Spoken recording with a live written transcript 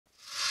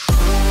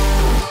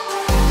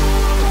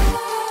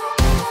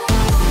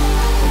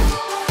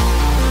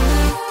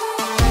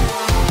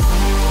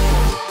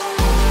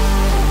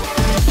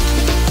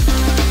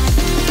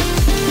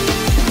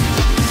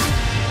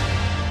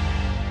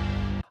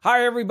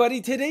Hi, everybody.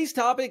 Today's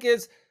topic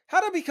is how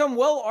to become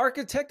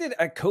well-architected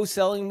at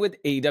co-selling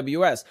with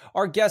AWS.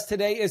 Our guest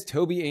today is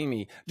Tobey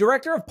Amy,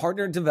 Director of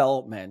Partner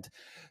Development.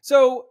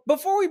 So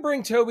before we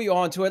bring Tobey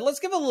onto it,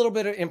 let's give a little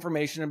bit of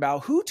information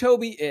about who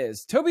Tobey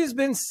is. Tobey has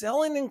been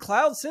selling in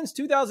cloud since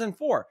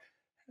 2004.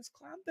 Has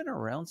cloud been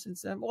around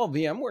since then? Well,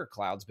 VMware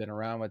Cloud's been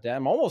around with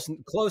them, almost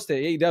close to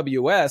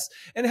AWS,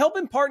 and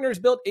helping partners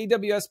build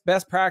AWS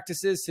best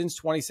practices since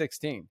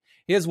 2016.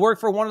 He has worked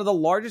for one of the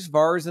largest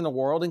VARs in the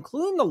world,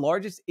 including the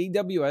largest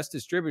AWS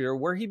distributor,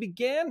 where he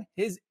began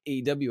his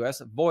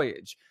AWS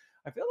voyage.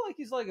 I feel like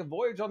he's like a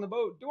voyage on the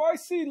boat. Do I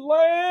see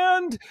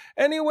land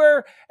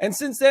anywhere? And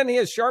since then, he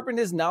has sharpened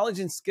his knowledge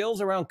and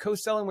skills around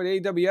co-selling with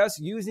AWS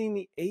using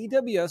the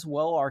AWS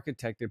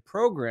Well-Architected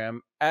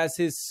program as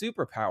his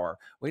superpower.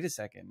 Wait a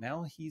second.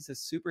 Now he's a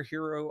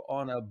superhero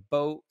on a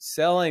boat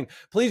selling.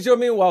 Please join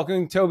me in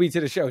welcoming Tobey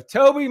to the show.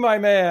 Tobey, my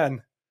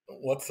man.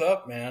 What's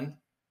up, man?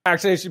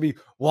 Actually, it should be,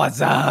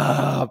 what's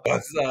up?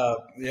 What's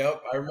up?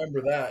 Yep, I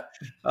remember that.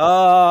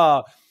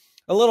 A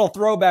little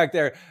throwback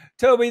there.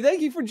 Tobey,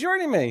 thank you for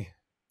joining me.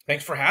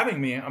 Thanks for having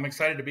me. I'm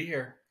excited to be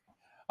here.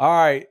 All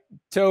right,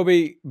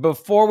 Tobey,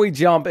 before we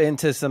jump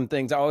into some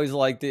things, I always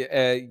like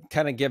to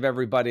kind of give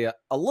everybody a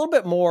little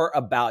bit more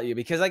about you,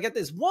 because I get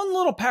this one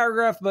little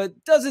paragraph,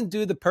 but doesn't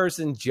do the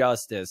person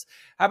justice.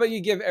 How about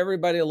you give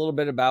everybody a little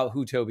bit about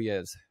who Tobey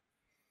is?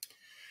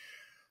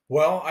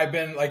 Well,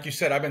 like you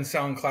said, I've been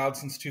selling cloud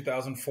since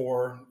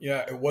 2004. Yeah,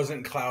 it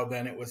wasn't cloud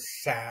then, it was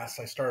SaaS.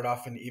 I started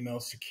off in email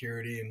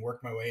security and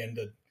worked my way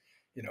into,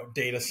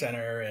 data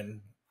center and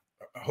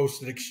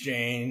hosted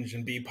exchange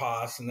and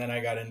BPOS. And then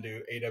I got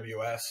into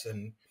AWS,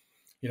 and,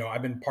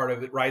 I've been part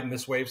of it, riding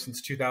this wave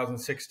since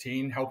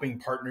 2016, helping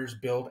partners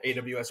build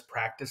AWS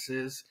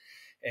practices.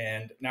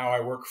 And now I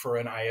work for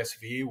an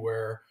ISV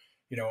where,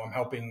 I'm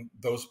helping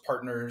those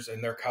partners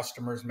and their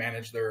customers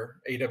manage their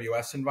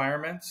AWS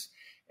environments.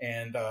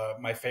 And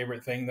my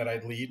favorite thing that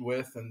I lead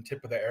with and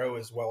tip of the arrow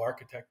is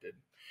well-architected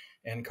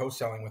and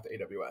co-selling with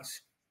AWS.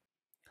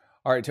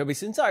 All right, Tobey,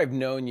 since I've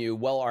known you,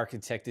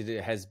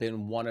 well-architected has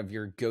been one of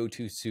your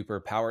go-to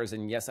superpowers.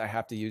 And yes, I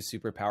have to use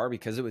superpower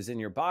because it was in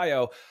your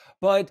bio,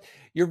 but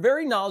you're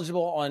very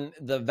knowledgeable on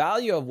the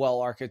value of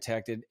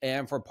well-architected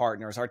and for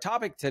partners. Our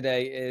topic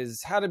today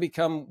is how to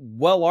become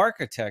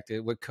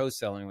well-architected with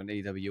co-selling with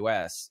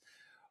AWS.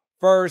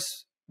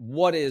 First,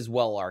 what is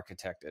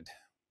well-architected?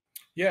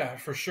 Yeah,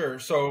 for sure.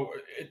 So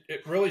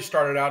it really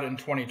started out in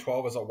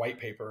 2012 as a white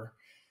paper.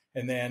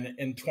 And then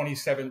in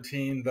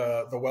 2017,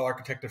 the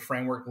well-architected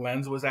framework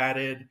lens was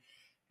added.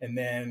 And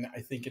then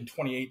I think in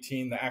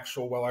 2018, the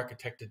actual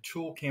well-architected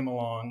tool came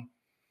along.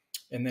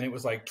 And then it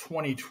was like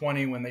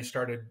 2020 when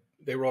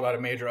they rolled out a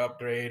major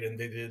upgrade and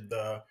they did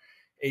the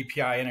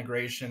API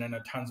integration and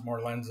tons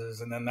more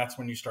lenses. And then that's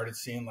when you started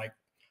seeing like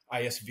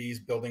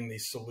ISVs building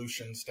these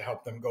solutions to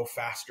help them go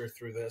faster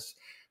through this.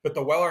 But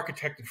the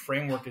well-architected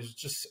framework is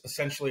just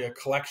essentially a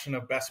collection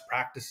of best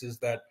practices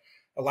that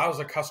allows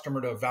a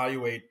customer to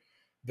evaluate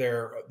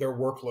their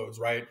workloads,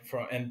 right?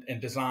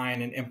 And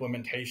design and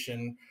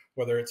implementation,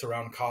 whether it's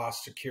around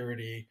cost,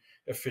 security,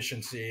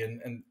 efficiency,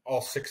 and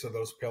all 6 of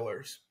those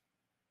pillars.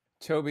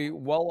 Tobey,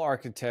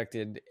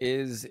 well-architected,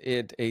 is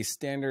it a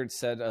standard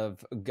set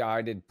of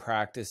guided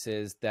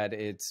practices that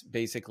it's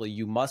basically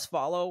you must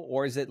follow,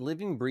 or is it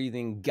living,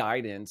 breathing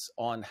guidance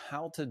on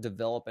how to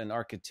develop and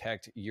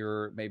architect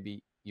your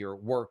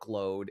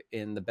workload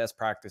in the best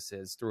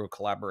practices through a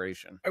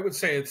collaboration? I would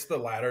say it's the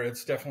latter.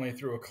 It's definitely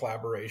through a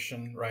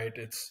collaboration, right?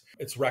 It's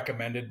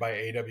recommended by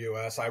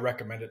AWS. I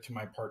recommend it to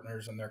my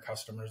partners and their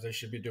customers. They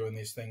should be doing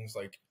these things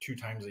like 2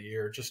 times a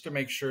year just to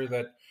make sure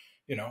that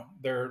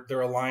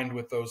they're aligned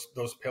with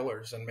those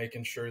pillars and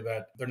making sure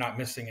that they're not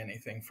missing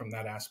anything from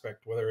that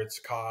aspect, whether it's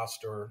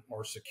cost or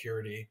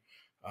security.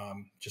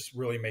 Just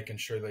really making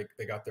sure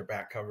they got their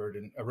back covered,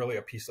 and really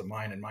a peace of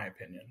mind, in my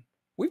opinion.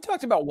 We've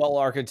talked about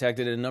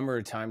well-architected a number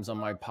of times on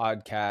my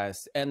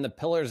podcast and the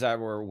pillars that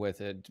were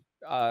with it.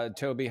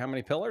 Tobey, how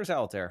many pillars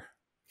out there?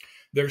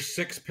 There's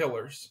 6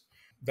 pillars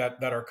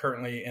that are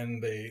currently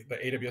in the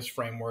AWS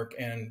framework.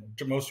 And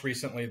most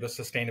recently, the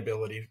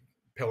sustainability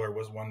pillar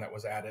was one that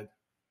was added.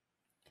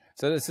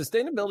 So the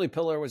sustainability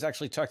pillar was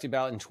actually talked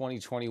about in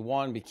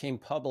 2021, became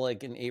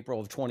public in April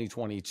of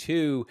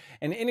 2022,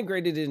 and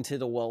integrated into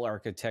the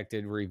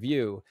well-architected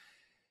review.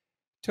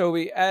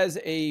 Tobey, as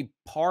a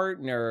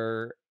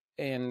partner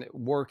and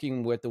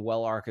working with the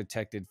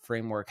well-architected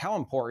framework, how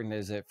important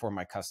is it for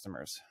my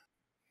customers?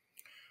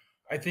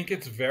 I think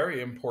it's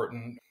very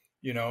important.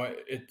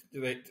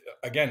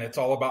 Again, it's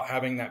all about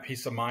having that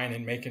peace of mind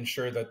and making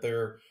sure that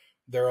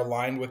they're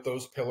aligned with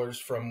those pillars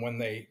from when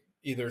they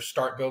either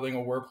start building a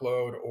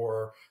workload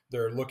or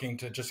they're looking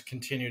to just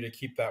continue to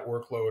keep that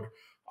workload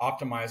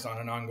optimized on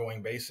an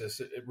ongoing basis.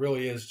 It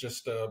really is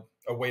just a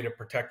way to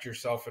protect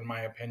yourself, in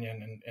my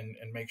opinion,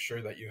 and make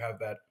sure that you have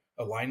that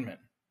alignment.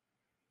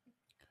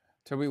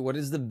 Tobey, what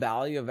is the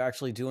value of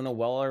actually doing a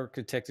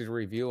well-architected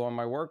review on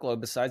my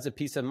workload besides the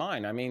peace of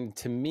mind? I mean,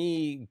 to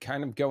me,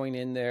 kind of going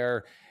in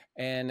there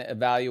and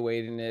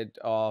evaluating it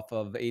off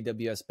of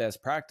AWS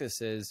best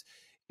practices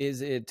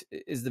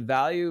is the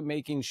value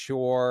making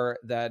sure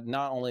that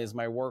not only is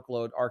my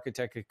workload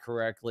architected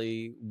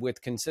correctly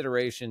with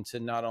consideration to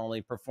not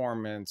only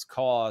performance,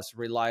 cost,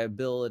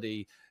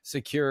 reliability,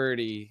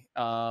 security,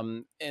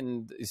 and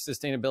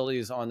sustainability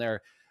is on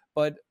there,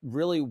 but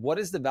really, what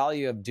is the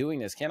value of doing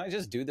this? Can't I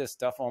just do this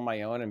stuff on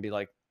my own and be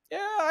like,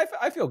 yeah,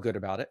 I feel good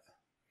about it?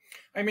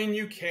 I mean,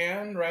 you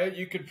can, right?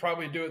 You could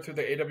probably do it through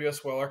the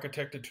AWS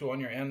Well-Architected tool on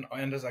your end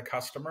as a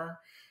customer,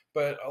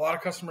 but a lot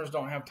of customers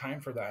don't have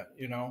time for that,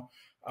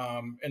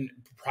 and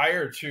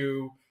prior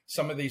to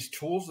some of these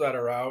tools that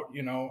are out,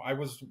 I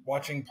was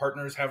watching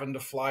partners having to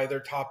fly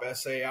their top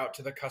SA out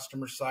to the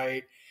customer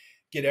site,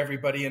 get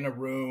everybody in a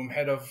room,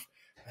 head of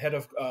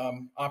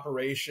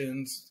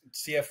operations,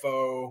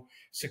 CFO,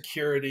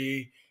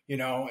 security,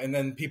 and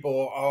then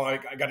people, I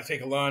got to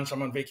take a lunch.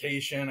 I'm on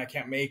vacation. I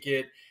can't make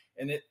it.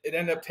 And it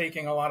ended up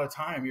taking a lot of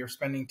time. You're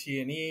spending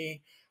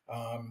T&E.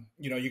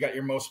 You got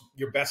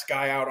your best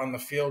guy out on the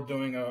field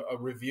doing a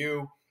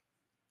review,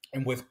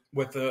 and with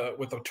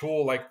a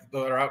tool like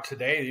that are out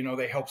today,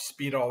 they help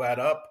speed all that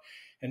up.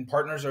 And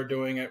partners are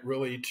doing it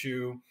really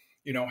to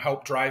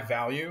help drive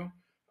value,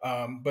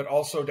 but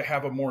also to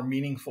have a more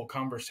meaningful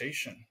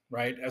conversation.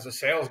 Right? As a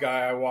sales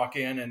guy, I walk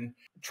in and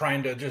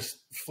trying to just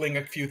fling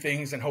a few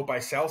things and hope I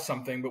sell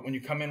something. But when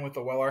you come in with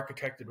a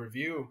well-architected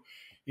review,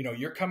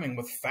 you're coming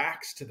with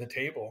facts to the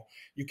table.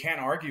 You can't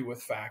argue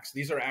with facts.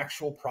 These are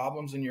actual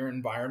problems in your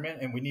environment,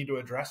 and we need to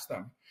address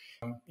them.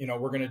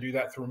 We're going to do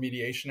that through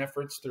remediation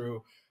efforts,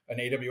 through an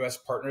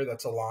AWS partner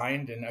that's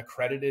aligned and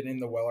accredited in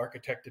the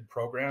Well-Architected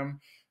program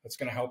that's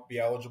going to help be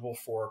eligible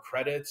for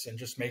credits, and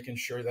just making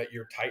sure that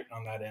you're tight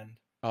on that end.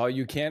 Oh,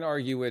 you can't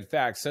argue with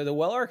facts. So the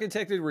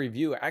Well-Architected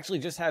review actually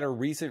just had a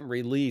recent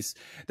release.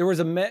 There was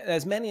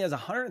as many as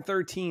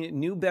 113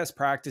 new best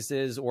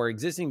practices or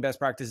existing best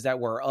practices that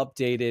were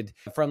updated,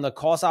 from the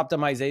cost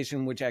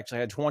optimization, which actually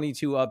had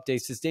 22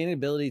 updates,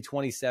 sustainability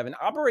 27,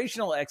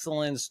 operational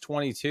excellence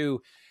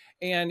 22,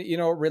 and,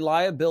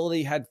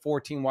 reliability had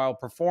 14, while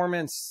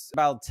performance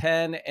about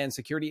 10, and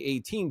security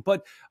 18,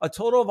 but a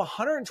total of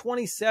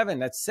 127.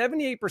 That's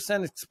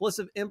 78%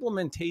 explicit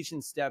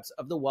implementation steps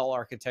of the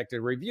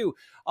Well-Architected review.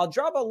 I'll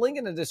drop a link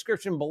in the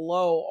description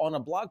below on a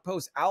blog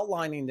post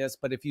outlining this.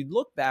 But if you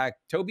look back,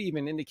 Tobey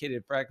even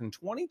indicated back in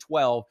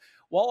 2012,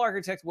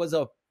 Well-Architect was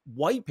a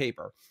white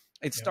paper.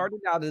 It started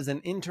out as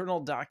an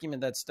internal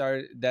document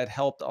that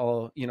helped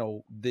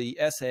the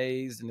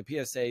SAs and the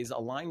PSAs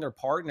align their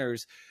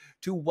partners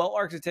to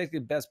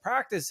well-architected best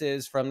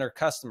practices from their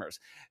customers.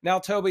 Now,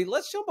 Tobey,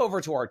 let's jump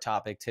over to our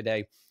topic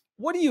today.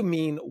 What do you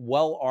mean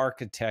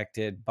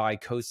well-architected by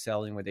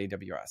co-selling with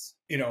AWS?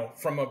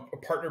 From a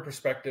partner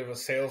perspective, a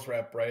sales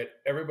rep, right?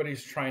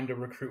 Everybody's trying to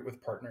recruit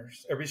with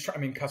partners.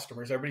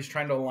 Customers. Everybody's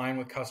trying to align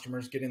with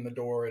customers, get in the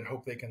door, and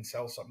hope they can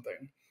sell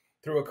something.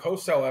 Through a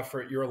co-sell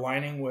effort, you're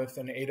aligning with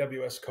an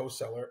AWS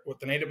co-seller,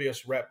 with an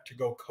AWS rep, to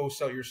go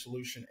co-sell your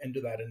solution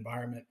into that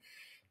environment,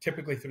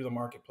 typically through the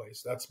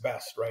marketplace. That's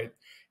best, right?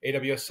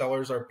 AWS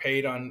sellers are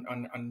paid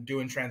on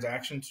doing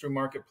transactions through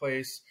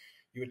marketplace.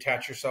 You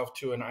attach yourself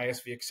to an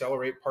ISV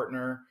Accelerate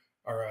partner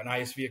or an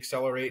ISV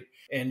Accelerate,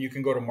 and you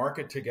can go to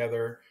market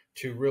together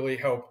to really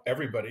help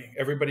everybody.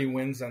 Everybody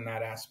wins in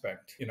that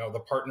aspect. The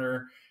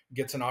partner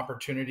gets an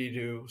opportunity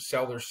to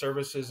sell their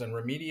services and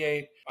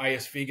remediate.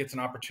 ISV gets an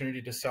opportunity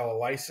to sell a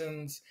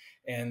license,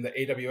 and the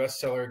AWS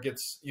seller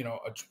gets, a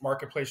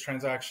marketplace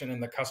transaction,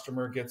 and the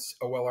customer gets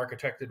a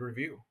well-architected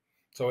review.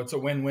 So it's a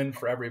win-win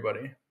for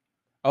everybody.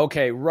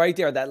 Okay, right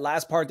there. That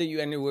last part that you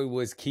ended with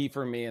was key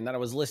for me, and that I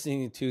was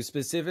listening to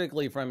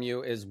specifically from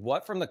you, is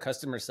what from the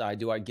customer side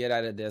do I get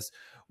out of this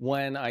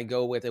when I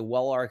go with a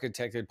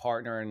well-architected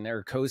partner and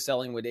they're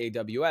co-selling with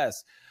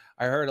AWS?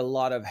 I heard a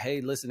lot of,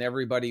 hey, listen,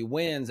 everybody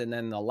wins. And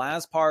then the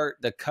last part,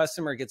 the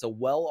customer gets a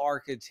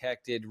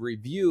well-architected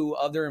review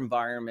of their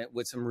environment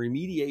with some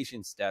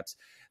remediation steps.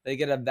 They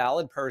get a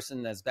valid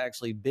person that's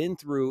actually been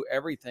through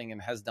everything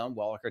and has done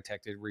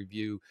well-architected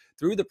review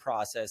through the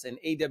process. And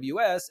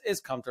AWS is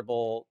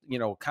comfortable,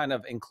 kind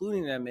of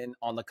including them in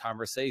on the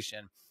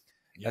conversation.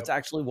 Yep. That's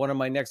actually one of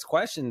my next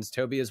questions,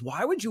 Tobey, is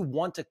why would you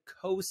want to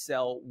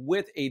co-sell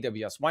with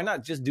AWS? Why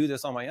not just do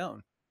this on my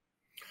own?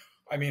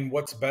 I mean,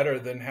 what's better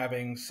than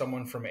having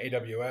someone from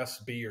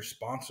AWS be your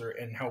sponsor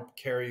and help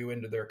carry you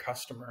into their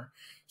customer,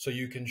 so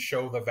you can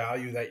show the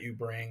value that you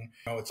bring?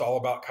 It's all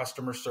about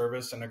customer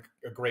service and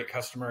a great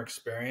customer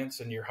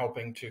experience, and you're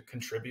helping to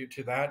contribute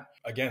to that.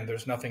 Again,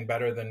 there's nothing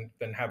better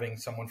than having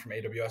someone from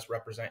AWS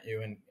represent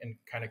you and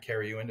kind of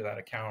carry you into that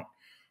account.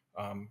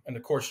 And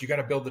of course, you got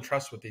to build the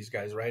trust with these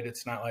guys, right?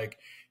 It's not like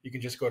you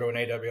can just go to an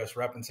AWS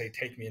rep and say,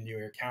 take me into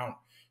your account.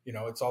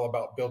 It's all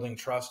about building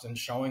trust and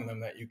showing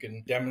them that you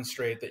can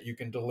demonstrate that you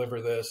can deliver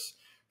this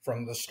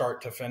from the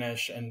start to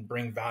finish and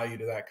bring value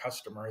to that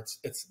customer.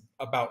 It's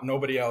about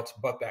nobody else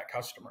but that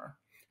customer.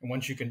 And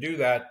once you can do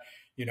that,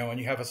 and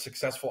you have a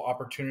successful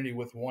opportunity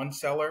with one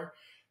seller,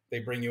 they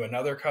bring you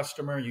another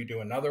customer, you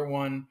do another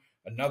one.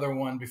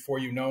 Before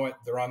you know it,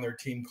 they're on their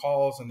team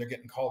calls and they're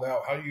getting called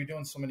out. How are you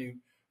doing so many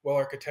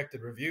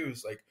well-architected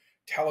reviews? Like,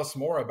 tell us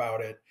more about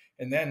it.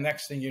 And then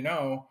next thing you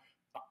know,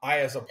 I,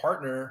 as a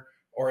partner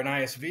or an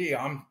ISV,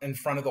 I'm in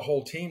front of the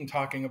whole team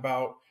talking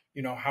about,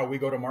 how we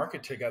go to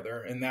market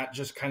together. And that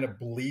just kind of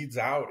bleeds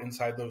out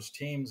inside those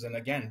teams. And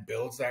again,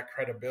 builds that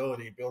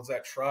credibility, builds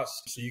that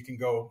trust. So you can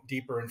go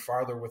deeper and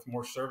farther with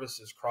more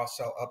services,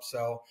 cross-sell,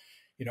 upsell.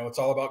 It's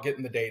all about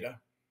getting the data.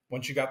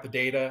 Once you got the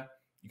data,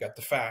 you got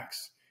the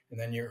facts. And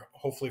then you're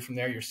hopefully from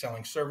there, you're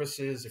selling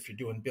services. If you're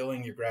doing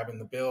billing, you're grabbing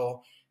the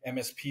bill,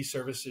 MSP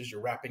services,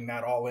 you're wrapping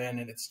that all in.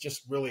 And it's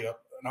just really an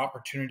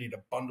opportunity to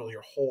bundle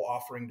your whole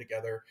offering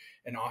together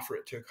and offer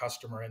it to a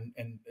customer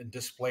and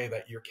display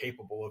that you're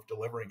capable of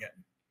delivering it.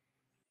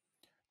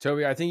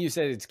 Tobey, I think you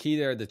said it's key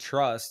there, the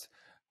trust,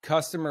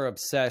 customer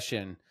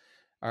obsession.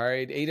 All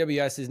right.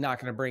 AWS is not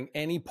going to bring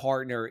any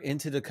partner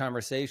into the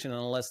conversation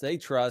unless they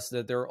trust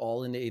that they're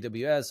all into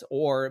AWS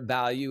or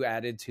value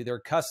added to their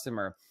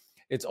customer.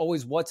 It's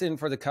always what's in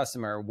for the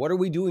customer. What are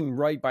we doing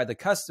right by the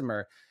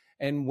customer?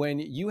 And when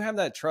you have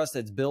that trust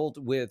that's built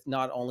with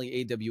not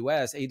only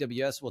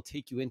AWS will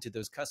take you into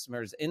those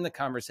customers in the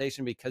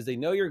conversation because they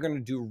know you're going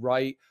to do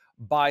right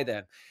by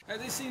them. Now,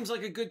 this seems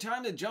like a good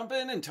time to jump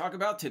in and talk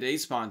about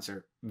today's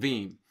sponsor,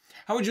 Veeam.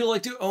 How would you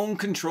like to own,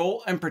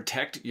 control, and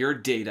protect your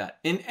data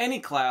in any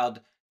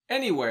cloud,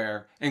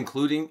 anywhere,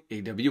 including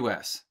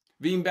AWS?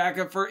 Veeam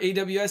Backup for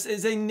AWS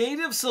is a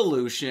native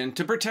solution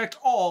to protect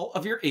all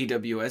of your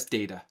AWS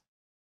data.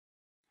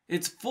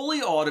 It's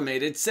fully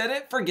automated, set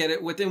it, forget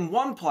it within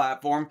one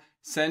platform,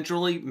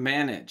 centrally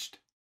managed.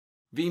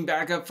 Veeam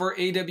Backup for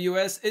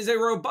AWS is a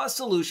robust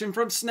solution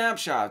from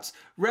snapshots,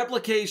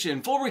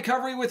 replication, full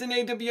recovery within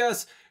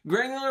AWS,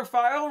 granular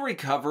file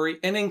recovery,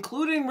 and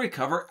including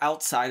recover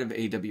outside of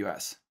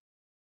AWS.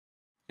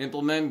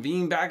 Implement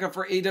Veeam Backup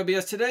for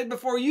AWS today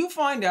before you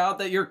find out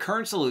that your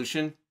current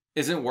solution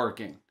isn't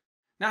working.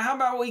 Now, how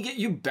about we get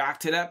you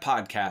back to that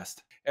podcast?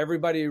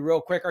 Everybody,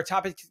 real quick, our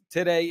topic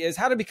today is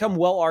how to become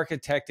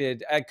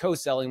well-architected at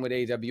co-selling with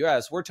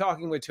AWS. We're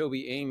talking with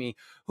Tobey Amy,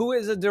 who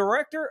is a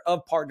director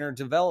of partner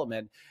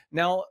development.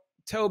 Now,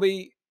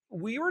 Tobey,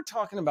 we were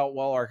talking about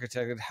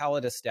well-architected, how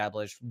it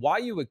established, why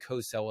you would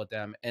co-sell with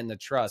them, and the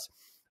trust.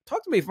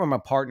 Talk to me from a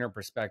partner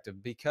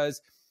perspective,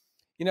 because,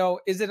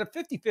 is it a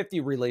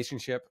 50-50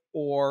 relationship,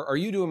 or are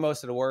you doing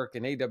most of the work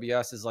and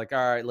AWS is like, all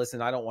right,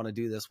 listen, I don't want to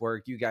do this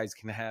work. You guys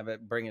can have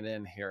it, bring it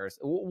in here.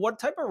 What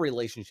type of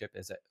relationship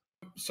is it?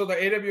 So the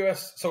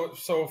AWS,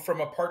 so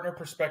from a partner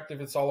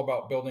perspective, it's all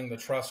about building the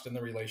trust in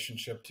the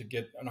relationship to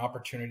get an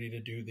opportunity to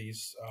do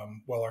these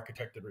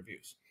well-architected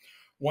reviews.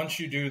 Once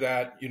you do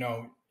that,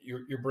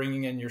 you're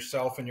bringing in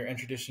yourself and you're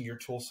introducing your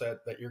tool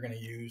set that you're going to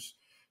use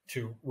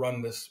to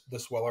run this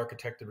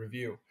well-architected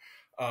review.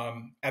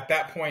 At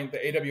that point, the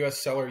AWS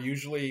seller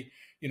usually,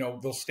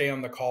 they'll stay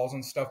on the calls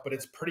and stuff, but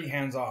it's pretty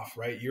hands-off,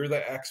 right? You're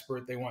the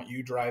expert. They want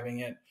you driving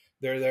it.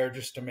 They're there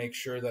just to make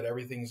sure that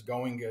everything's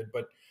going good.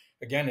 But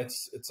again,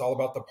 it's all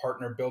about the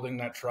partner building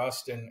that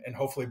trust and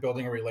hopefully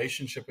building a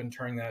relationship and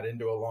turning that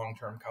into a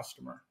long-term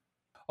customer.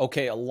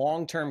 Okay, a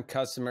long-term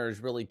customer is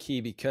really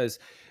key because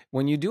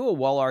when you do a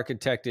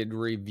well-architected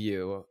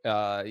review,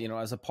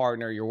 as a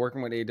partner, you're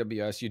working with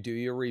AWS, you do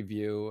your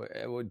review.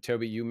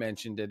 Tobey, you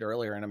mentioned it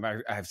earlier, and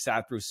I've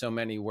sat through so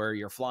many where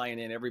you're flying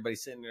in,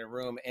 everybody's sitting in a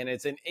room, and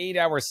it's an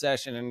 8-hour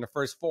session, and the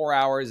first 4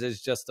 hours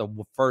is just the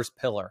first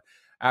pillar.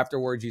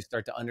 Afterwards, you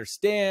start to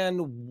understand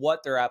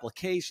what their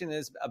application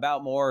is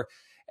about more,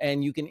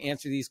 and you can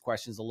answer these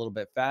questions a little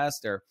bit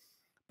faster.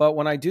 But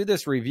when I do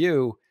this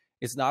review,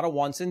 it's not a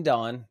once and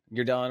done.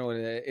 You're done with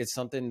it. It's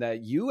something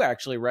that you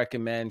actually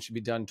recommend should be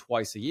done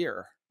twice a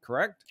year,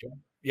 correct?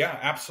 Yeah,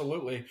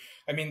 absolutely.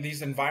 I mean,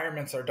 these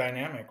environments are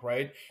dynamic,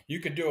 right? You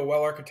could do a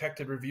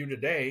well-architected review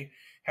today,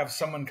 have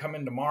someone come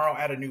in tomorrow,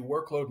 add a new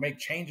workload, make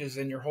changes,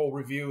 and your whole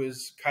review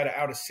is kind of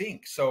out of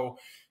sync. So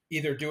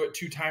either do it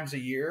 2 times a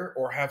year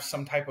or have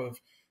some type of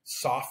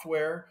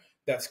software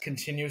that's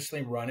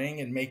continuously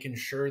running and making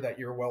sure that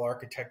you're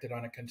well-architected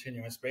on a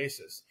continuous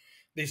basis.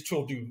 These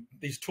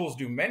tools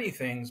do many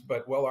things,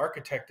 but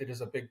well-architected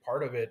is a big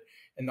part of it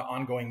in the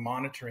ongoing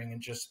monitoring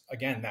and just,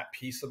 again, that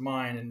peace of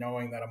mind and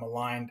knowing that I'm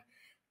aligned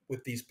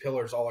with these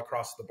pillars all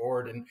across the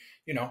board. And,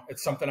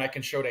 it's something I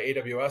can show to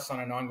AWS on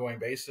an ongoing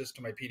basis,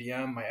 to my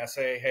PDM, my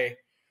SA. Hey,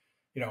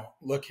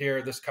 look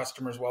here, this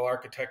customer's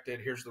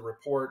well-architected. Here's the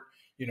report.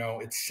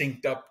 It's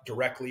synced up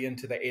directly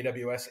into the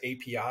AWS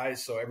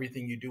APIs. So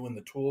everything you do in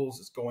the tools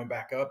is going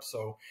back up.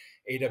 So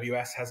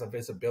AWS has a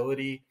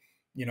visibility.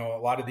 A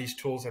lot of these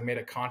tools have made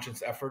a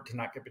conscious effort to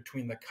not get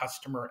between the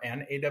customer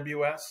and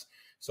AWS.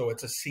 So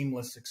it's a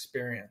seamless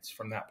experience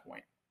from that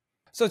point.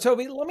 So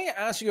Tobey, let me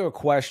ask you a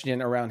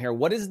question around here.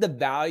 What is the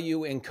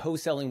value in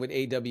co-selling with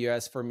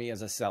AWS for me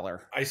as a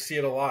seller? I see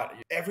it a lot.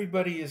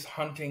 Everybody is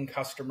hunting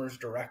customers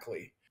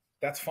directly.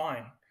 That's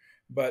fine.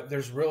 But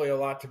there's really a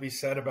lot to be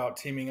said about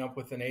teaming up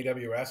with an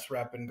AWS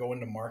rep and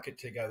going to market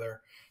together.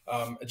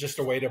 Just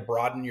a way to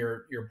broaden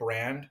your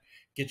brand,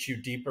 get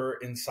you deeper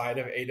inside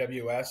of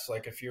AWS.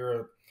 Like if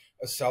you're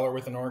a seller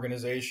with an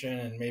organization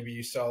and maybe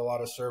you sell a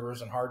lot of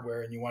servers and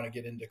hardware and you want to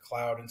get into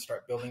cloud and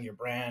start building your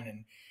brand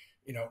and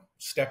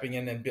stepping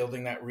in and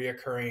building that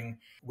reoccurring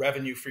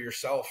revenue for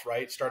yourself,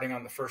 right? Starting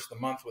on the first of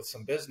the month with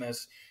some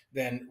business,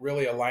 then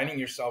really aligning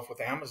yourself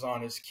with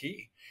Amazon is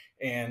key.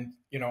 And,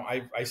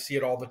 I see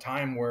it all the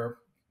time where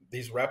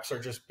these reps are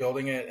just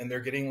building it and they're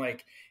getting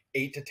like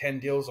 8 to 10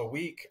 deals a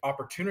week,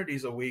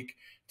 opportunities a week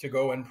to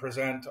go and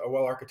present a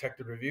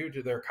well-architected review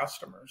to their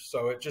customers.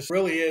 So it just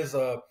really is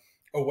a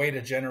way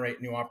to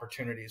generate new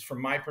opportunities.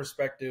 From my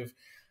perspective,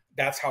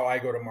 that's how I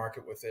go to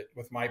market with it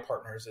with my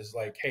partners, is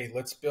like, hey,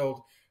 let's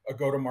build a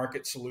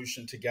go-to-market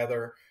solution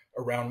together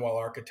around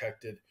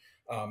well-architected.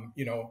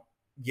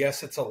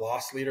 Yes, it's a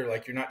loss leader.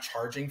 Like, you're not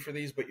charging for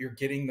these, but you're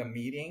getting the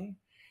meeting.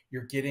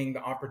 You're getting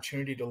the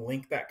opportunity to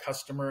link that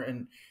customer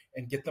and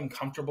get them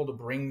comfortable to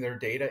bring their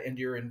data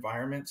into your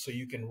environment so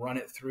you can run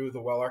it through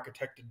the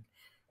well-architected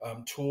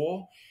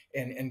tool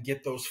and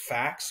get those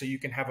facts so you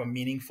can have a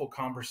meaningful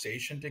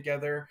conversation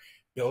together,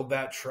 build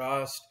that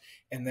trust,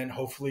 and then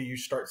hopefully you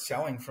start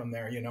selling from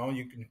there. You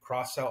can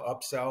cross-sell,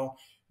 upsell.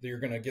 You're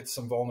going to get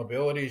some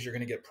vulnerabilities. You're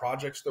going to get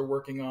projects they're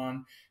working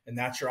on, and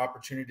that's your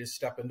opportunity to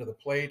step into the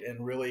plate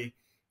and really,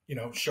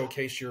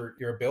 showcase your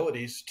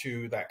abilities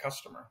to that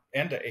customer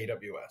and to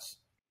AWS.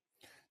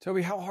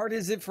 Tobey, how hard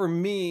is it for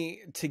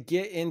me to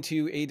get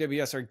into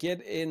AWS or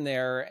get in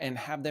there and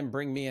have them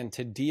bring me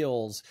into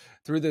deals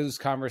through those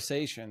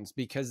conversations?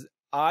 Because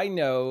I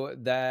know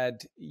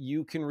that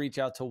you can reach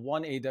out to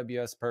one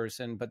AWS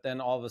person, but then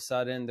all of a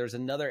sudden there's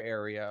another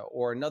area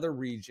or another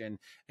region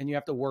and you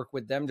have to work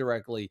with them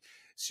directly.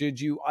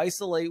 Should you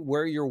isolate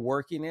where you're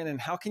working in,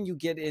 and how can you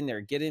get in there,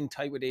 get in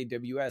tight with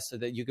AWS so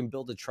that you can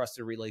build a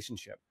trusted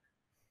relationship?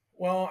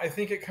 Well, I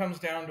think it comes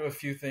down to a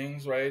few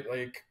things, right?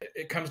 Like,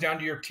 it comes down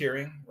to your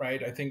tiering,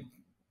 right? I think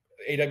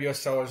AWS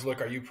sellers look,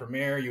 are you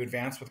premier? Are you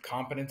advanced with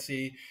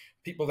competency?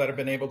 People that have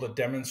been able to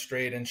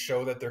demonstrate and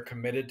show that they're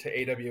committed to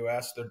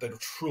AWS, they're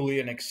truly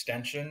an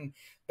extension.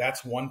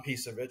 That's one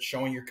piece of it,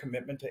 showing your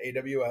commitment to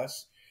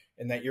AWS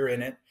and that you're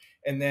in it.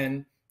 And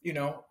then,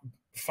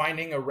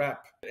 finding a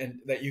rep and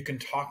that you can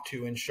talk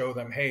to and show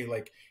them, hey,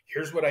 like,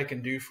 here's what I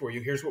can do for you.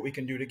 Here's what we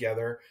can do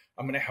together.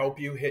 I'm going to help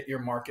you hit your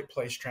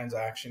marketplace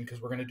transaction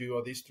because we're going to do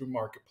all these through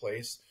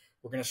marketplace.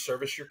 We're going to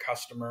service your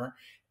customer.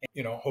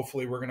 And,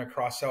 hopefully we're going to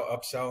cross-sell,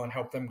 upsell, and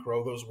help them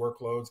grow those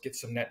workloads, get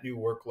some net new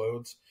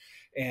workloads.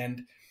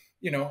 And,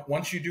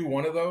 once you do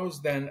one of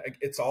those, then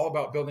it's all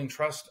about building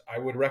trust. I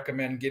would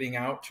recommend getting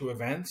out to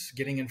events,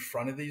 getting in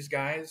front of these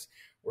guys.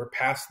 We're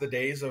past the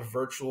days of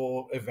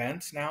virtual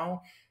events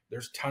now.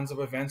 There's tons of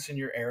events in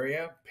your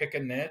area. Pick a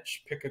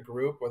niche, pick a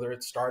group, whether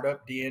it's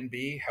startup,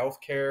 D&B,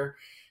 healthcare,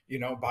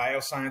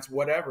 bioscience,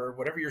 whatever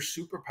your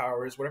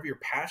superpower is, whatever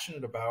you're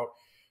passionate about,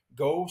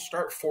 go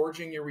start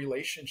forging your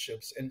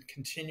relationships and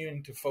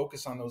continuing to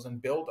focus on those and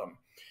build them.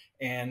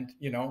 And,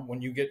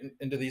 when you get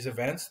into these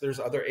events, there's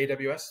other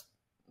AWS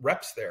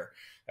reps there.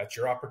 That's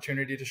your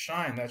opportunity to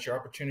shine. That's your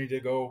opportunity to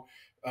go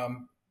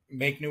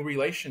make new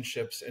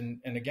relationships.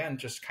 And again,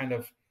 just kind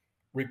of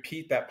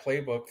repeat that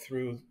playbook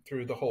through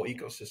the whole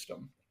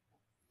ecosystem.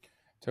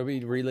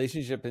 Tobey,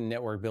 relationship and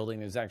network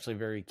building is actually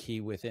very key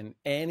within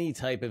any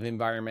type of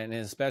environment,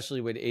 and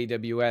especially with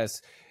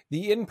AWS.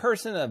 The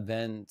in-person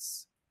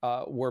events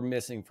were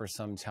missing for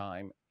some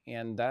time,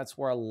 and that's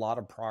where a lot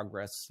of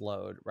progress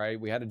slowed, right?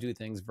 We had to do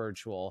things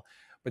virtual,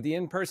 but the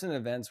in-person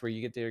events where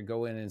you get to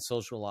go in and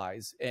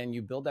socialize and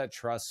you build that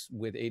trust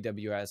with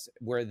AWS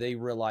where they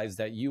realize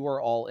that you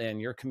are all in,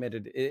 you're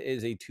committed. It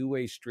is a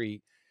two-way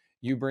street.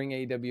 You bring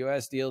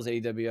AWS deals,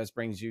 AWS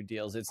brings you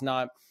deals. It's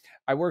not,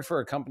 I worked for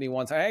a company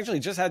once. I actually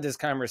just had this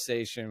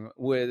conversation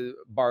with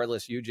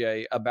Barless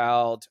UJ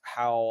about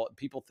how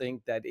people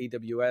think that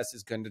AWS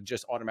is going to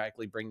just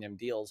automatically bring them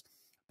deals,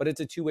 but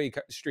it's a two-way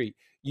street.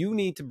 You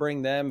need to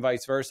bring them,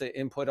 vice versa,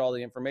 input all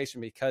the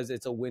information because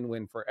it's a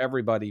win-win for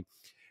everybody.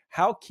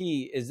 How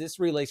key is this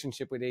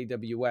relationship with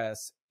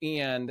AWS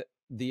and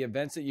the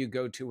events that you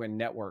go to and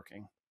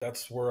networking?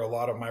 That's where a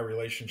lot of my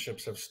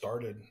relationships have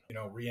started,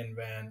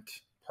 reInvent,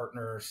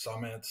 partner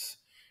summits,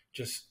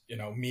 just,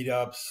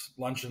 meetups,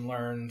 lunch and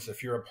learns.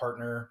 If you're a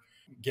partner,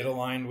 get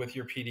aligned with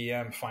your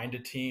PDM, find a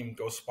team,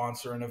 go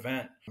sponsor an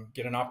event,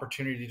 get an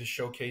opportunity to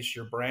showcase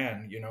your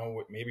brand.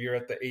 Maybe you're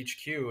at the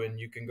HQ and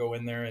you can go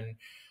in there and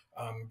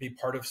be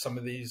part of some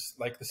of these,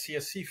 like the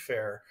CSC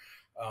fair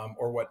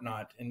or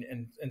whatnot,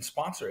 and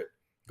sponsor it.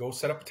 Go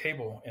set up a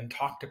table and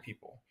talk to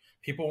people.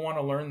 People want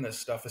to learn this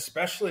stuff,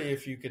 especially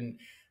if you can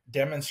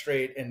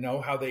demonstrate and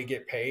know how they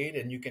get paid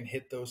and you can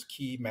hit those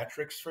key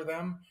metrics for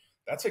them.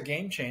 That's a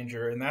game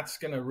changer, and that's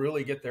going to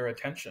really get their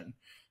attention.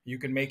 You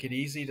can make it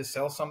easy to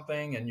sell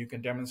something and you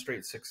can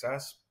demonstrate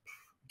success.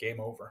 Game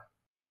over.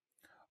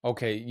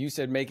 Okay, you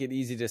said make it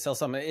easy to sell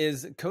something.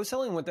 Is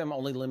co-selling with them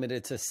only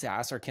limited to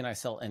SaaS, or can I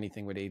sell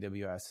anything with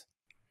AWS?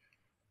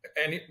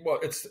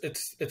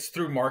 It's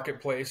through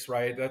marketplace,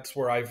 right? That's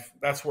where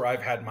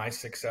I've had my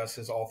success,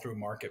 is all through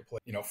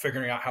marketplace.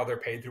 Figuring out how they're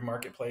paid through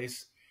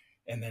marketplace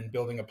and then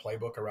building a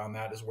playbook around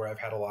that is where I've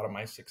had a lot of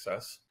my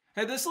success.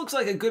 Hey, this looks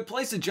like a good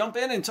place to jump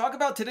in and talk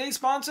about today's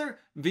sponsor,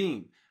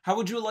 Veeam. How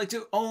would you like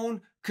to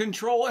own,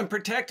 control, and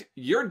protect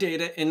your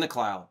data in the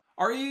cloud?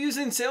 Are you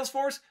using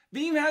Salesforce?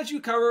 Veeam has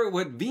you covered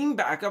with Veeam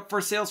Backup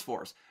for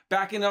Salesforce,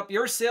 backing up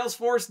your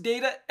Salesforce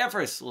data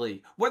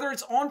effortlessly, whether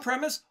it's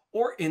on-premise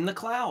or in the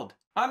cloud.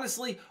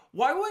 Honestly,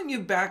 why wouldn't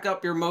you back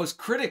up your most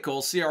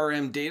critical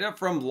CRM data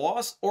from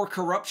loss or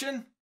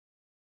corruption?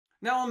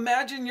 Now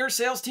imagine your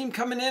sales team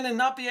coming in and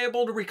not be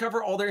able to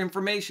recover all their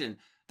information,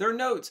 their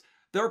notes,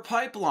 their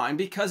pipeline,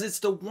 because it's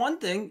the one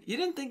thing you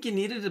didn't think you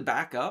needed to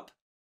back up.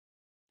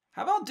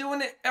 How about doing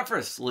it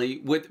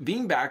effortlessly with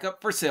Veeam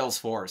Backup for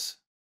Salesforce?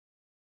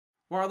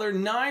 While there are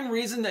 9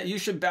 reasons that you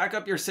should back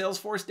up your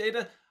Salesforce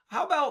data,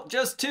 how about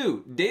just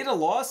 2, data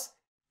loss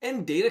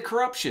and data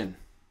corruption?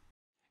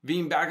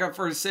 Veeam Backup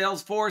for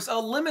Salesforce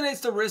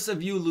eliminates the risk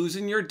of you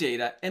losing your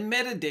data and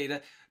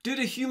metadata due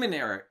to human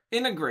error,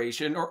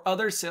 integration, or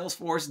other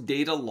Salesforce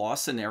data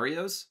loss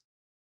scenarios.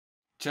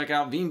 Check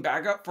out Veeam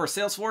Backup for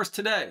Salesforce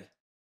today.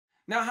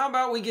 Now, how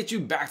about we get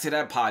you back to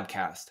that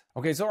podcast?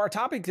 Okay, so our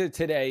topic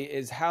today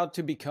is how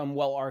to become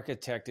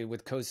well-architected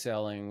with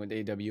co-selling with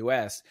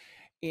AWS.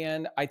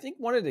 And I think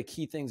one of the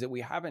key things that we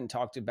haven't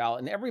talked about,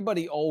 and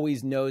everybody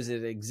always knows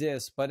it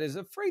exists, but is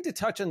afraid to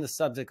touch on the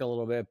subject a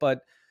little bit,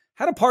 but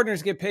how do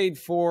partners get paid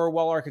for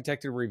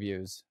well-architected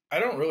reviews? I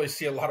don't really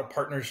see a lot of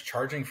partners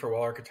charging for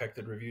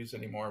well-architected reviews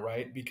anymore,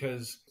 right?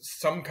 Because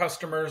some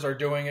customers are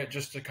doing it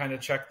just to kind of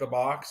check the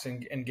box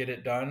and get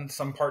it done.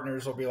 Some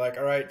partners will be like,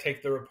 all right,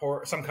 take the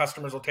report. Some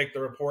customers will take the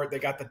report. They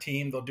got the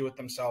team. They'll do it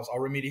themselves. I'll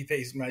remediate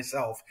these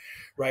myself,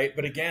 right?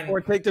 But again— Or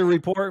take the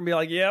report and be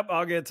like, yep,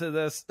 I'll get to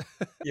this.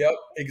 Yep,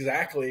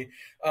 exactly.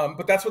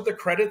 But that's what the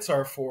credits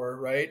are for,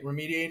 right?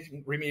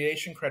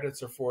 Remediation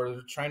credits are for.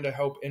 They're trying to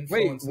help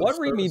influence— Wait, what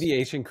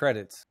remediation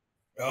credits?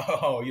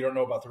 Oh, you don't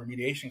know about the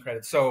remediation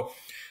credits. So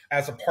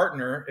as a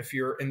partner, if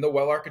you're in the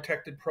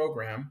well-architected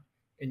program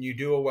and you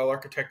do a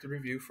well-architected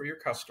review for your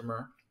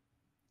customer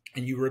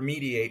and you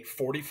remediate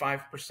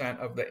 45%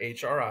 of the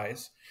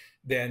HRIs,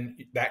 then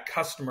that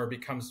customer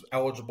becomes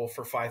eligible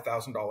for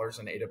 $5,000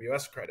 in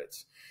AWS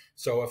credits.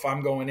 So if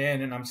I'm going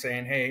in and I'm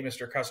saying, hey,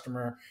 Mr.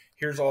 Customer,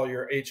 here's all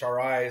your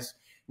HRIs.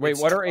 Wait,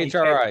 what are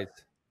HRIs?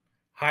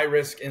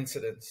 High-risk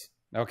incidents.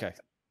 Okay.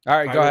 All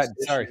right, go ahead.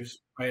 Sorry.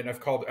 Right, I've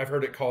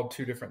heard it called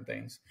 2 different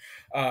things.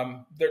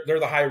 They're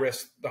the high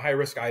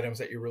risk items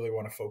that you really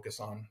want to focus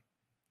on.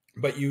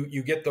 But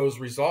you get those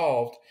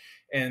resolved,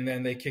 and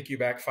then they kick you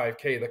back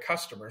 $5K, the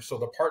customer. So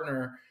the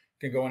partner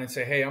can go in and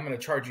say, hey, I'm going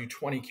to charge you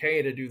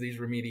 $20K to do these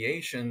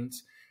remediations,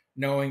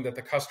 knowing that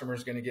the customer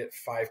is going to get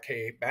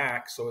 $5K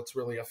back. So it's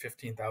really a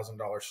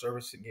 $15,000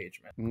 service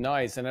engagement.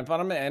 Nice. And if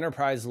I'm at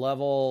enterprise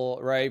level,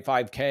 right,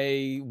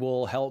 $5K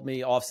will help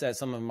me offset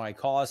some of my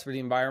costs for the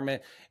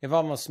environment. If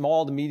I'm a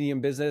small to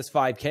medium business,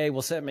 $5K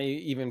will set me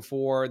even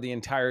for the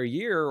entire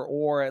year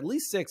or at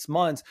least 6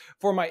 months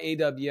for my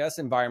AWS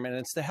environment.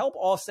 And it's to help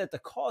offset the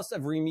cost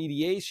of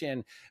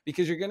remediation,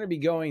 because you're going to be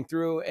going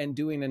through and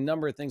doing a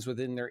number of things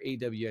within their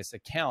AWS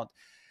account.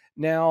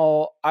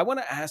 Now, I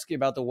want to ask you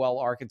about the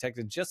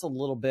well-architected just a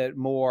little bit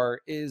more.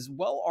 Is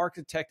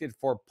well-architected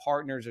for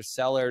partners or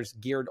sellers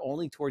geared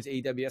only towards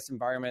AWS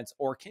environments,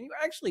 or can you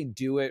actually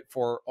do it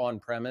for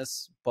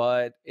on-premise,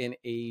 but in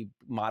a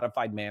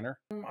modified manner?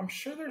 I'm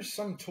sure there's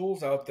some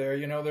tools out there.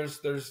 You know,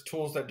 there's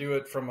tools that do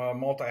it from a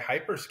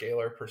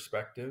multi-hyperscaler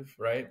perspective,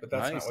 right? But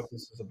that's not what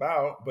this is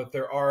about. But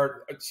there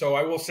are— so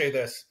I will say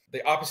this: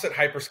 the opposite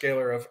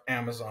hyperscaler of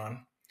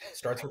Amazon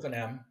starts with an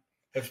M,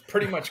 has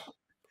pretty much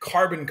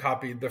carbon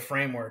copied the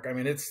framework. I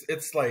mean, it's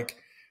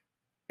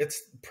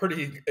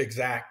pretty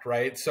exact,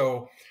 right?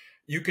 So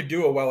you could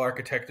do a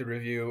well-architected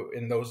review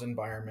in those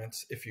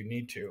environments if you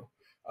need to.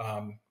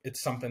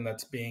 It's something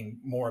that's being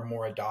more and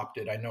more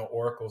adopted. I know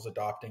Oracle's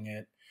adopting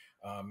it.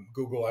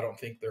 Google, I don't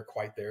think they're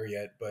quite there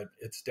yet, but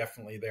it's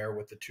definitely there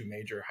with the 2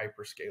 major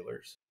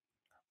hyperscalers.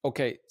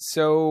 Okay,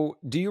 so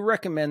do you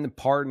recommend the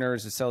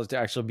partners, the sellers, to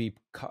actually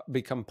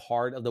become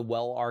part of the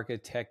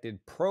well-architected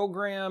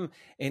program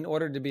in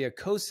order to be a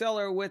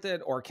co-seller with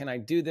it? Or can I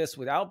do this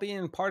without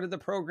being part of the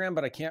program,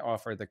 but I can't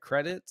offer the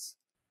credits?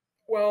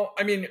 Well,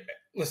 I mean,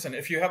 listen,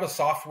 if you have a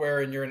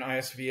software and you're an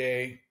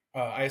ISV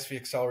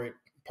Accelerate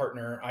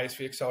partner,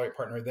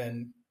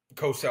 then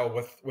co-sell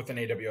with an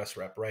AWS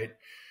rep, right?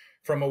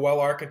 From a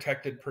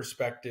well-architected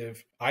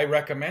perspective, I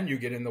recommend you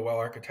get in the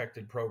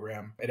well-architected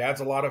program. It adds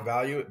a lot of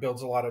value, it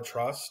builds a lot of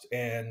trust,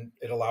 and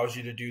it allows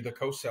you to do the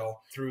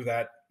co-sell through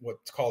that,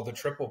 what's called the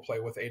triple play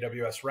with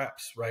AWS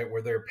reps, right?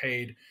 Where they're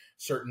paid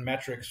certain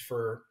metrics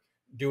for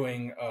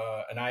doing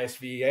an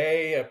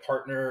ISVA, a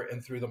partner,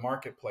 and through the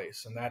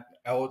marketplace. And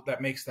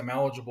that makes them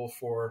eligible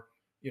for,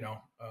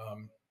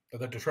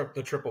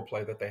 the triple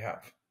play that they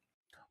have.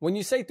 When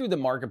you say through the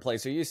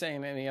marketplace, are you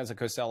saying any as a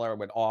co-seller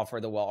would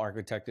offer the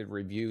well-architected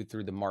review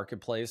through the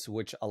marketplace,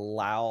 which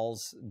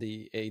allows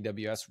the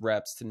AWS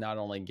reps to not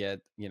only get,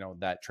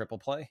 that triple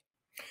play?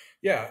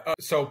 Yeah.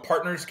 So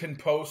partners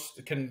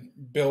can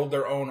build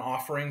their own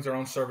offerings, their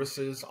own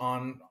services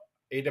on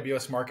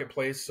AWS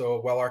Marketplace. So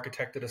a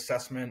well-architected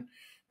assessment,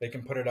 they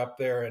can put it up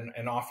there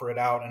and offer it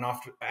out. And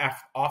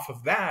off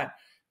of that,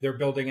 they're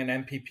building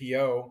an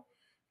MPPO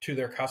to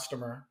their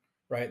customer,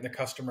 right? And the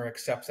customer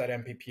accepts that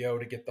MPPO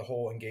to get the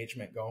whole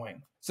engagement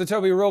going. So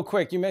Tobey, real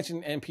quick, you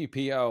mentioned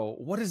MPPO.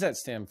 What does that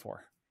stand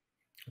for?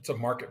 It's a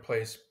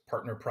marketplace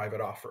partner private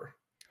offer.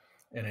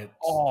 And it's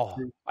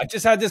I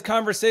just had this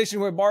conversation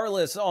with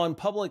Bartless on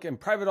public and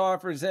private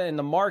offers in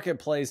the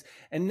marketplace.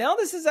 And now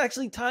this is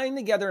actually tying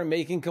together and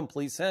making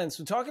complete sense.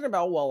 We're talking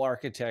about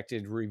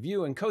well-architected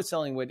review and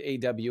co-selling with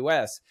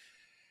AWS.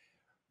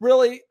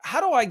 Really,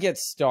 how do I get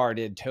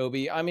started,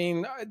 Tobey? I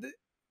mean,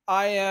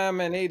 I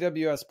am an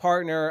AWS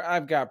partner.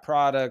 I've got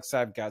products.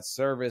 I've got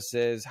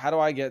services. How do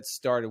I get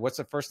started? What's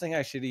the first thing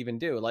I should even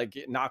do? Like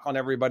knock on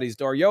everybody's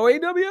door. Yo,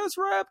 AWS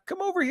rep,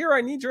 come over here. I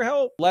need your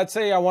help. Let's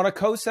say I want to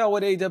co-sell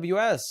with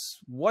AWS.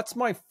 What's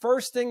my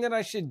first thing that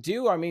I should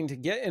do? I mean, to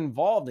get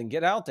involved and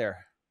get out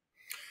there.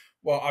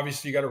 Well,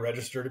 obviously you got to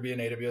register to be an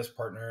AWS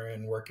partner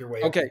and work your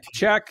way. Okay,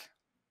 check.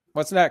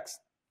 What's next?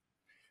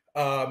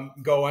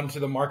 Go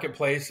onto the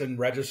marketplace and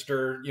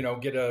register,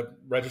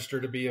 register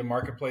to be a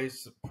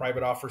marketplace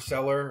private offer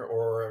seller,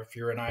 or if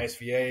you're an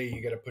ISVA,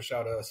 you got to push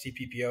out a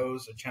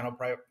CPPOs, a channel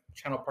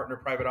partner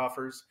private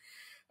offers.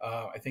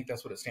 I think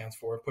that's what it stands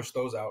for. Push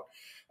those out.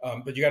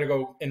 But you got to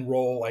go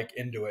enroll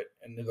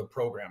into the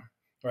program,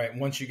 right?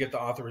 Once you get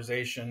the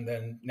authorization,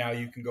 then now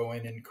you can go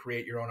in and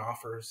create your own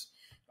offers.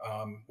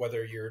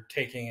 Whether you're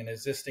taking an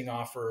existing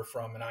offer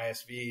from an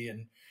ISV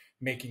and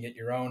making it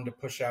your own to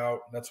push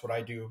out. That's what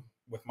I do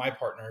with my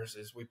partners,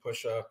 is we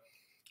push a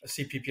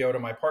CPPO to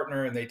my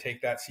partner and they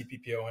take that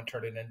CPPO and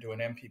turn it into an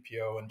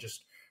MPPO and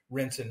just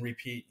rinse and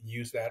repeat and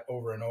use that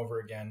over and over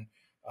again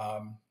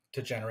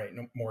to generate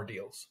more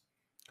deals.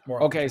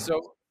 Okay,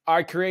 so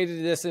I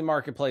created this in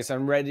Marketplace.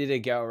 I'm ready to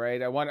go,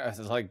 right? I want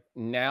to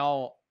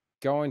now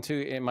go into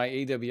in my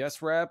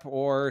AWS rep,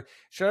 or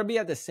should I be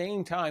at the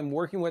same time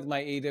working with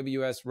my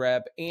AWS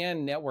rep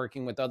and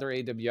networking with other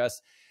AWS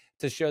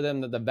to show them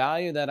that the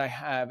value that I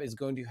have is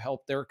going to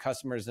help their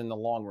customers in the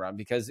long run?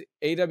 Because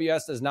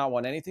AWS does not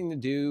want anything to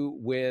do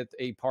with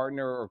a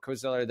partner or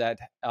co-seller that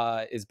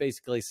is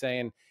basically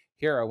saying,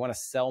 here, I want to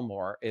sell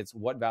more. It's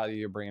what value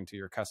you're bringing to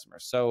your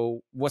customers.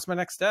 So what's my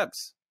next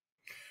steps?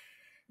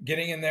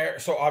 Getting in there.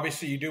 So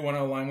obviously you do want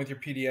to align with your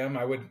PDM.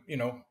 I would,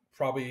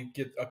 probably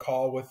get a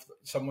call with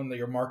someone,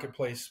 your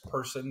marketplace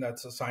person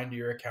that's assigned to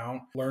your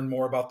account, learn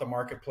more about the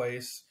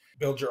marketplace,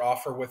 build your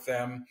offer with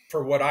them.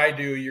 For what I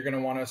do, you're going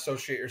to want to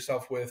associate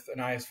yourself with an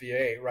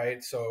ISVA,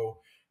 right? So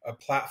a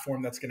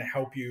platform that's going to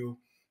help you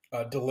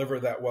deliver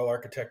that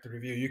well-architected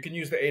review. You can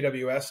use the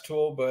AWS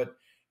tool, but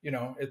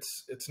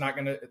it's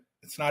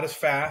not as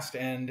fast,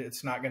 and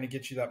it's not going to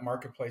get you that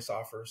marketplace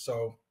offer.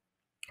 So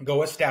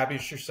go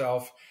establish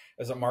yourself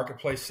as a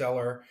marketplace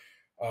seller,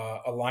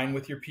 align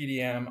with your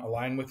PDM,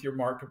 align with your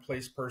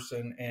marketplace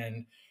person,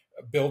 and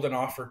build an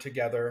offer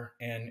together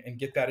and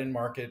get that in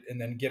market, and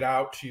then get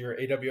out to your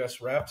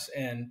AWS reps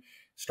and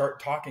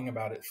start talking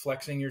about it,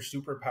 flexing your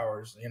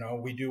superpowers.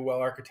 We do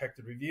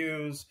well-architected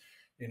reviews.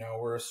 We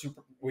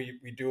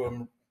do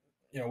them,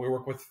 we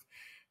work with,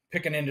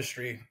 pick an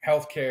industry,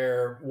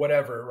 healthcare,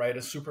 whatever, right?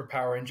 A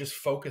superpower, and just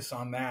focus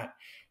on that.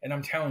 And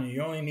I'm telling you,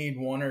 you only need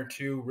one or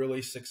two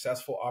really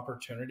successful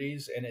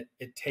opportunities, and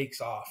it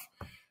takes off.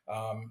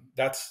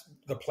 That's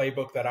the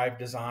playbook that I've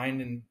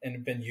designed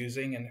and been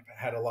using, and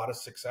have had a lot of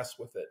success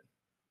with it.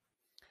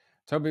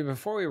 Tobey,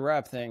 before we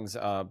wrap things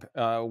up,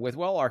 with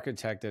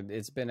Well-Architected,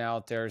 it's been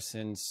out there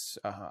since,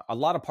 a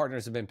lot of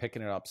partners have been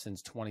picking it up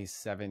since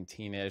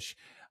 2017-ish.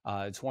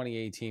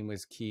 2018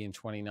 was key, in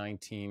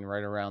 2019,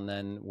 right around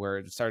then, where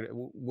it started,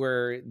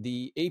 where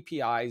the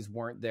APIs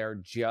weren't there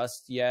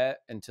just yet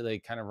until they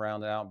kind of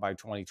rounded out by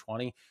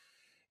 2020.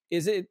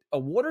 Is it a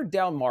watered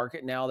down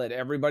market now that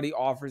everybody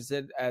offers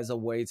it as a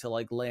way to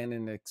land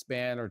and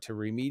expand or to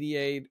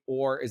remediate?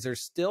 Or is there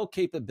still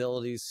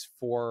capabilities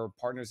for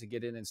partners to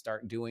get in and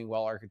start doing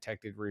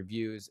well-architected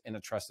reviews in a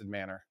trusted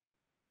manner?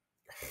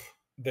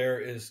 There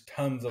is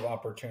tons of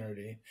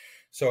opportunity.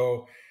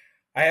 So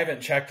I haven't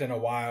checked in a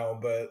while,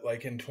 but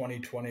in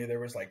 2020, there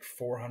was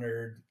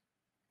 400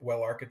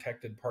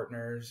 well-architected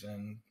partners.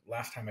 And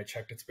last time I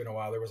checked, it's been a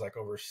while, there was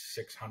over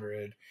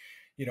 600.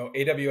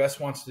 AWS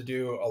wants to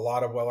do a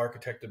lot of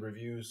well-architected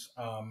reviews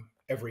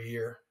every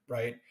year,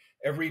 right?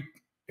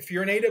 If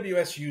you're an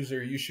AWS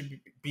user, you should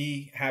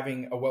be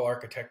having a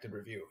well-architected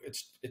review.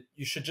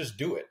 You should just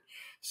do it.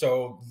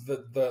 So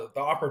the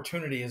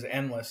opportunity is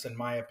endless, in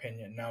my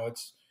opinion. Now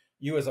it's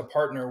you as a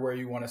partner where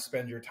you want to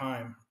spend your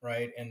time,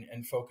 right?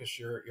 And focus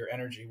your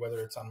energy, whether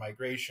it's on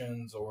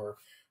migrations or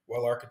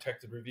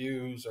well-architected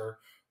reviews or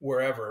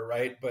wherever,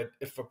 right? But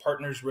if a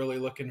partner's really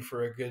looking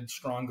for a good,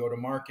 strong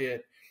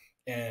go-to-market,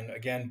 and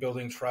again,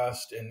 building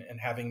trust and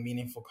having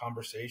meaningful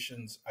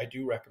conversations, I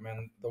do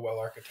recommend the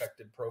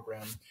well-architected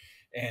program.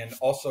 And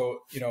also,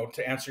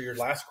 to answer your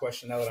last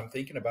question, now that I'm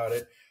thinking about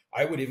it,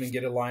 I would even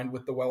get aligned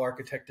with the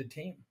well-architected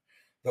team.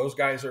 Those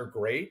guys are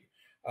great.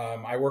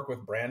 I work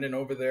with Brandon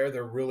over there.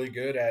 They're really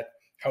good at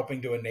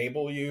helping to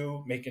enable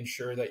you, making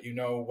sure that you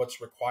know what's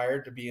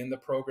required to be in the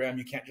program.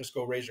 You can't just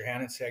go raise your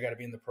hand and say, I got to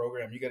be in the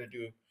program. You got to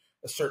do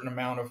a certain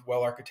amount of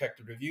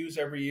well-architected reviews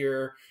every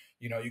year.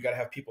 You got to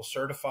have people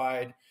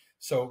certified.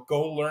 So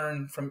go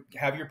learn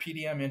have your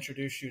PDM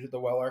introduce you to the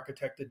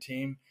well-architected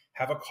team,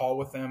 have a call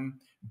with them,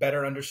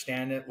 better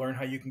understand it, learn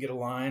how you can get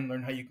aligned,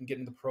 learn how you can get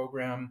in the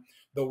program.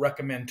 They'll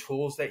recommend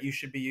tools that you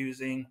should be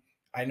using.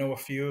 I know a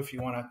few if you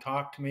want to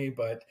talk to me,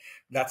 but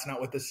that's not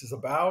what this is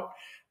about.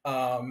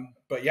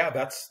 But yeah,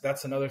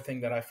 that's another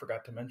thing that I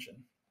forgot to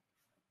mention.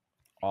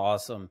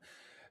 Awesome.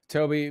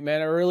 Tobey,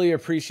 man, I really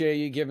appreciate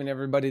you giving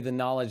everybody the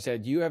knowledge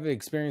that you have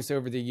experienced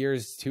over the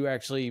years to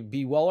actually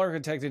be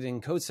well-architected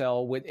and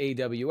co-sell with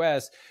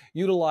AWS,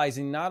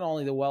 utilizing not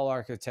only the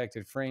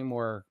well-architected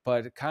framework,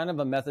 but kind of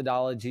a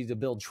methodology to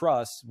build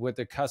trust with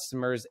the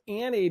customers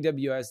and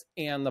AWS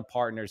and the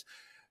partners.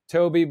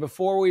 Tobey,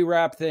 before we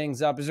wrap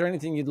things up, is there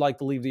anything you'd like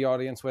to leave the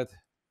audience with?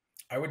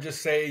 I would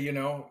just say,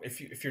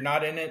 if you're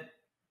not in it,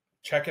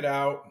 check it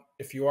out.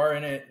 If you are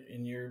in it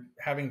and you're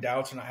having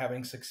doubts and not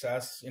having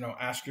success,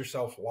 ask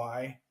yourself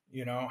why.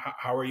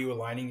 How are you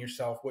aligning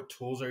yourself? What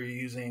tools are you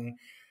using?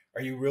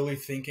 Are you really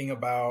thinking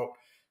about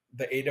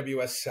the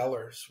AWS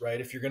sellers,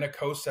 right? If you're going to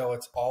co-sell,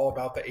 it's all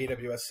about the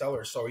AWS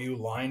sellers. So are you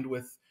aligned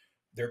with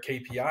their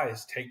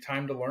KPIs? Take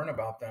time to learn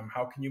about them.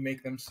 How can you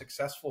make them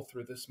successful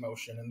through this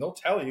motion? And they'll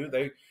tell you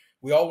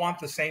we all want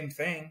the same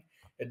thing.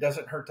 It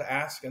doesn't hurt to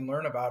ask and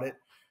learn about it.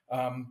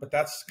 But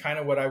that's kind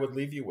of what I would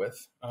leave you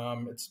with.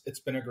 It's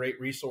been a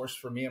great resource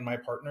for me and my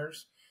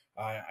partners.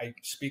 I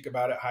speak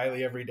about it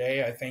highly every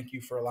day. I thank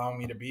you for allowing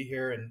me to be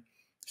here and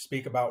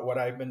speak about what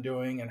I've been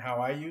doing and how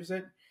I use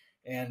it.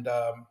 And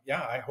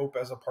I hope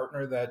as a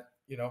partner that,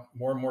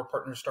 more and more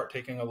partners start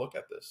taking a look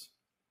at this.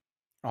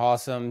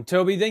 Awesome.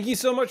 Tobey, thank you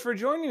so much for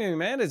joining me,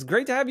 man. It's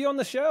great to have you on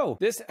the show.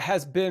 This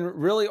has been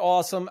really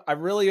awesome. I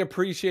really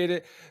appreciate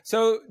it.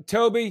 So,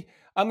 Tobey,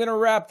 I'm going to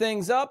wrap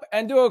things up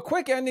and do a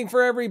quick ending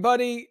for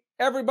everybody.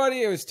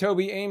 Everybody, it was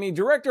Tobey Amy,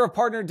 Director of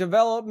Partner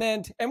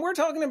Development, and we're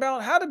talking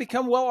about how to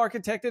become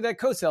well-architected at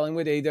co-selling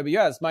with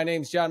AWS. My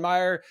name's Jon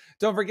Myer.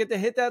 Don't forget to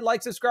hit that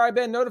like, subscribe,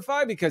 and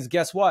notify because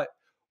guess what?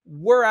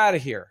 We're out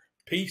of here.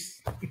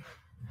 Peace.